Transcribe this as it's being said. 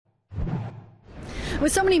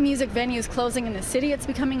With so many music venues closing in the city, it's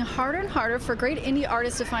becoming harder and harder for great indie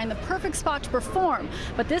artists to find the perfect spot to perform.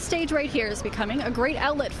 But this stage right here is becoming a great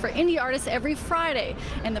outlet for indie artists every Friday,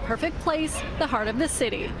 in the perfect place, the heart of the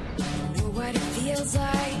city. Know what it feels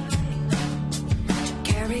like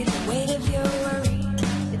to carry the weight of your worry.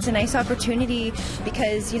 It's a nice opportunity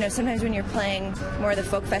because, sometimes when you're playing more of the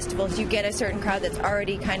folk festivals, you get a certain crowd that's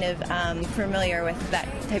already kind of familiar with that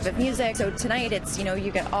type of music. So tonight it's,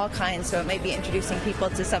 you get all kinds, so it might be introducing people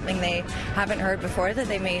to something they haven't heard before that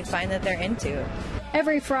they may find that they're into.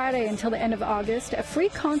 Every Friday until the end of August, a free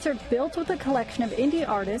concert built with a collection of indie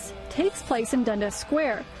artists takes place in Dundas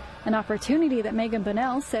Square. An opportunity that Megan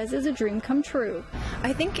Bonnell says is a dream come true.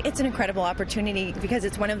 I think it's an incredible opportunity because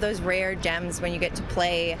it's one of those rare gems when you get to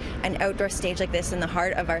play an outdoor stage like this in the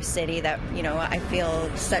heart of our city that, I feel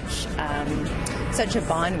such a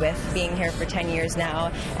bond with being here for 10 years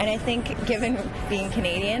now. And I think given being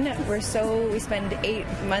Canadian, we spend 8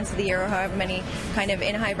 months of the year or however many kind of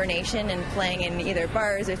in hibernation and playing in either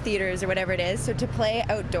bars or theaters or whatever it is. So to play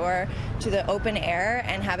outdoor to the open air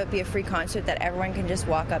and have it be a free concert that everyone can just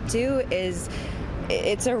walk up to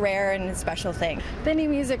it's a rare and special thing. The Indie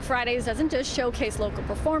Music Fridays doesn't just showcase local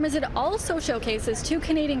performers, it also showcases 2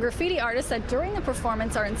 Canadian graffiti artists that during the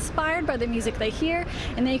performance are inspired by the music they hear,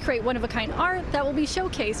 and they create one-of-a-kind art that will be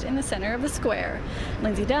showcased in the center of the square.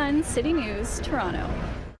 Lindsay Dunn, City News, Toronto.